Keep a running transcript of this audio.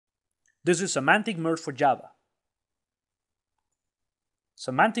This is Semantic Merge for Java.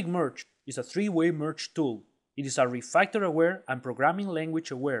 Semantic Merge is a three-way merge tool. It is a refactor-aware and programming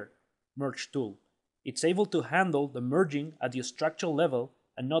language-aware merge tool. It's able to handle the merging at the structural level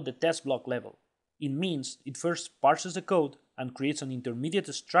and not the test block level. It means it first parses the code and creates an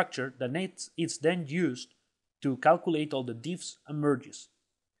intermediate structure that it's then used to calculate all the diffs and merges.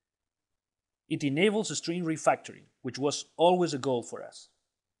 It enables string refactoring, which was always a goal for us.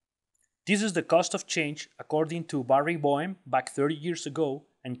 This is the cost of change according to Barry Boehm back 30 years ago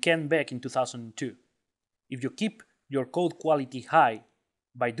and Ken Beck in 2002. If you keep your code quality high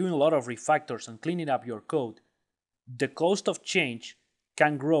by doing a lot of refactors and cleaning up your code, the cost of change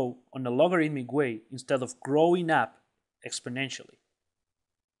can grow on a logarithmic way instead of growing up exponentially.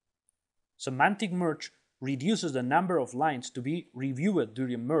 Semantic Merge reduces the number of lines to be reviewed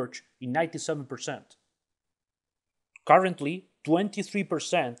during merge in 97%. Currently,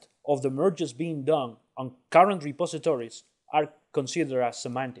 23% of the merges being done on current repositories are considered as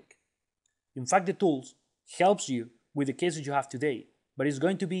semantic. In fact, the tool helps you with the cases you have today, but it's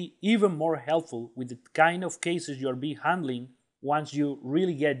going to be even more helpful with the kind of cases you'll be handling once you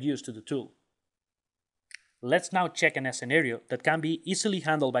really get used to the tool. Let's now check a scenario that can be easily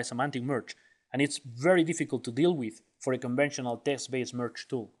handled by Semantic Merge, and it's very difficult to deal with for a conventional text-based merge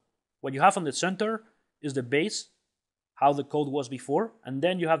tool. What you have on the center is the base, how the code was before, and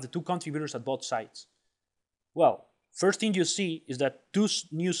then you have the two contributors at both sides. Well, first thing you see is that two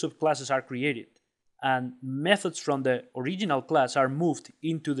new subclasses are created, and methods from the original class are moved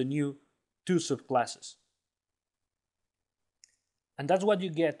into the new two subclasses. And that's what you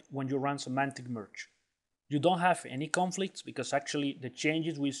get when you run Semantic Merge. You don't have any conflicts because actually the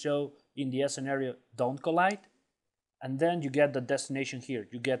changes we show in the scenario don't collide. And then you get the destination here.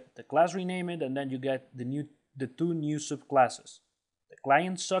 You get the class renamed, and then you get the two new subclasses. The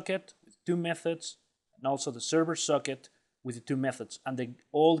client socket with two methods, and also the server socket with the two methods. And they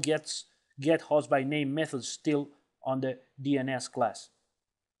all get host by name methods still on the DNS class.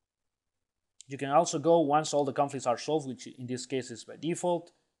 You can also go, once all the conflicts are solved, which in this case is by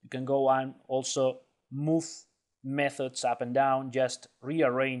default, you can go and also move methods up and down, just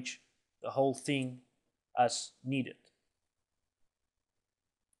rearrange the whole thing as needed.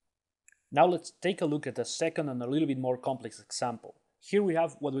 Now let's take a look at a second and a little bit more complex example. Here we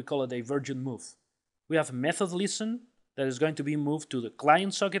have what we call a divergent move. We have a method listen that is going to be moved to the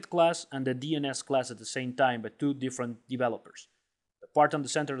client socket class and the DNS class at the same time by two different developers. The part on the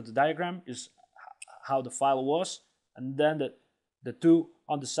center of the diagram is how the file was, and then the two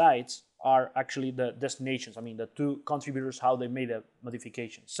on the sides are actually the destinations, the two contributors, how they made a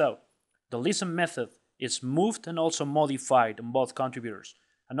modification. So the listen method is moved and also modified on both contributors.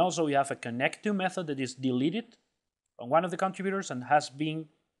 And also we have a connect to method that is deleted on one of the contributors and has been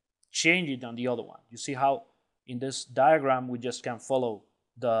changed on the other one. You see how in this diagram we just can follow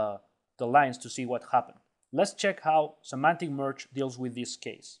the lines to see what happened. Let's check how Semantic Merge deals with this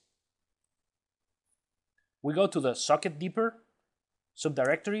case. We go to the socket deeper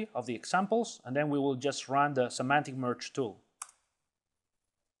subdirectory of the examples, and then we will just run the Semantic Merge tool.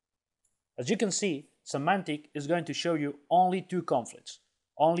 As you can see, Semantic is going to show you only two conflicts,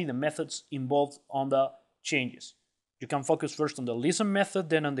 only the methods involved on the changes. You can focus first on the listen method,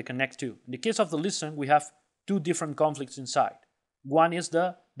 then on the connect to. In the case of the listen, we have two different conflicts inside. One is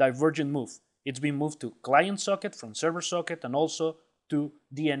the divergent move. It's been moved to client socket from server socket and also to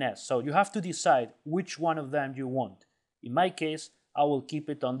DNS. So you have to decide which one of them you want. In my case, I will keep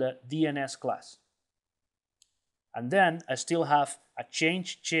it on the DNS class. And then I still have a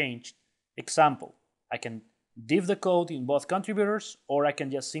change example. I can div the code in both contributors, or I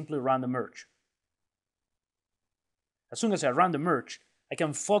can just simply run the merge. As soon as I run the merge, I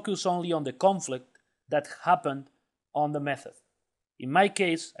can focus only on the conflict that happened on the method. In my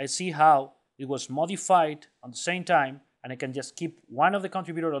case, I see how it was modified at the same time, and I can just keep one of the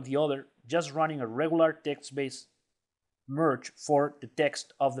contributor or the other, just running a regular text-based merge for the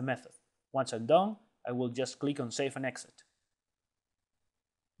text of the method. Once I'm done, I will just click on save and exit.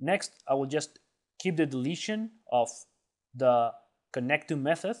 Next, I will just keep the deletion of the connect to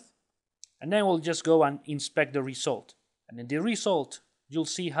method, and then we'll just go and inspect the result. And in the result, you'll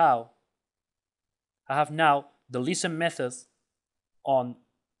see how I have now the listen method on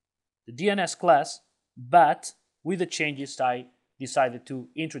the DNS class, but with the changes I decided to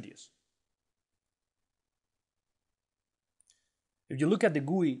introduce. If you look at the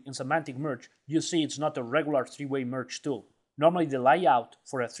GUI in Semantic Merge, you see it's not a regular three-way merge tool. Normally the layout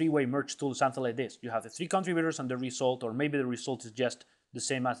for a three-way merge tool is something like this. You have the three contributors and the result, or maybe the result is just the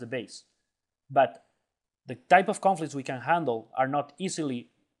same as the base. But the type of conflicts we can handle are not easily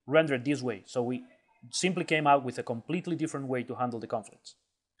rendered this way. So we simply came out with a completely different way to handle the conflicts.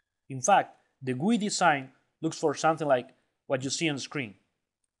 In fact, the GUI design looks for something like what you see on the screen.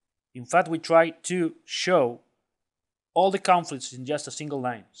 In fact, we try to show all the conflicts in just a single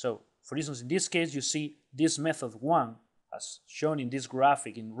line. So, for instance, in this case, you see this method 1, as shown in this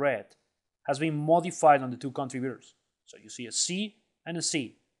graphic in red, has been modified on the two contributors. So you see a C and a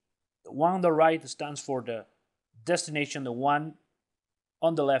C. The one on the right stands for the destination, the one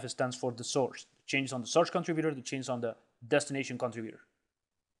on the left stands for the source. The change on the source contributor, the change on the destination contributor.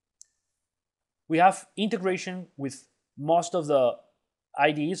 We have integration with most of the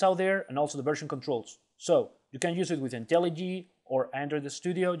IDEs out there and also the version controls. So you can use it with IntelliJ or Android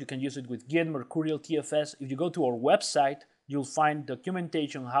Studio. You can use it with Git, Mercurial, TFS. If you go to our website, you'll find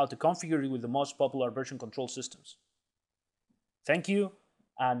documentation on how to configure it with the most popular version control systems. Thank you,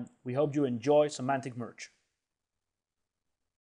 and we hope you enjoy Semantic Merge.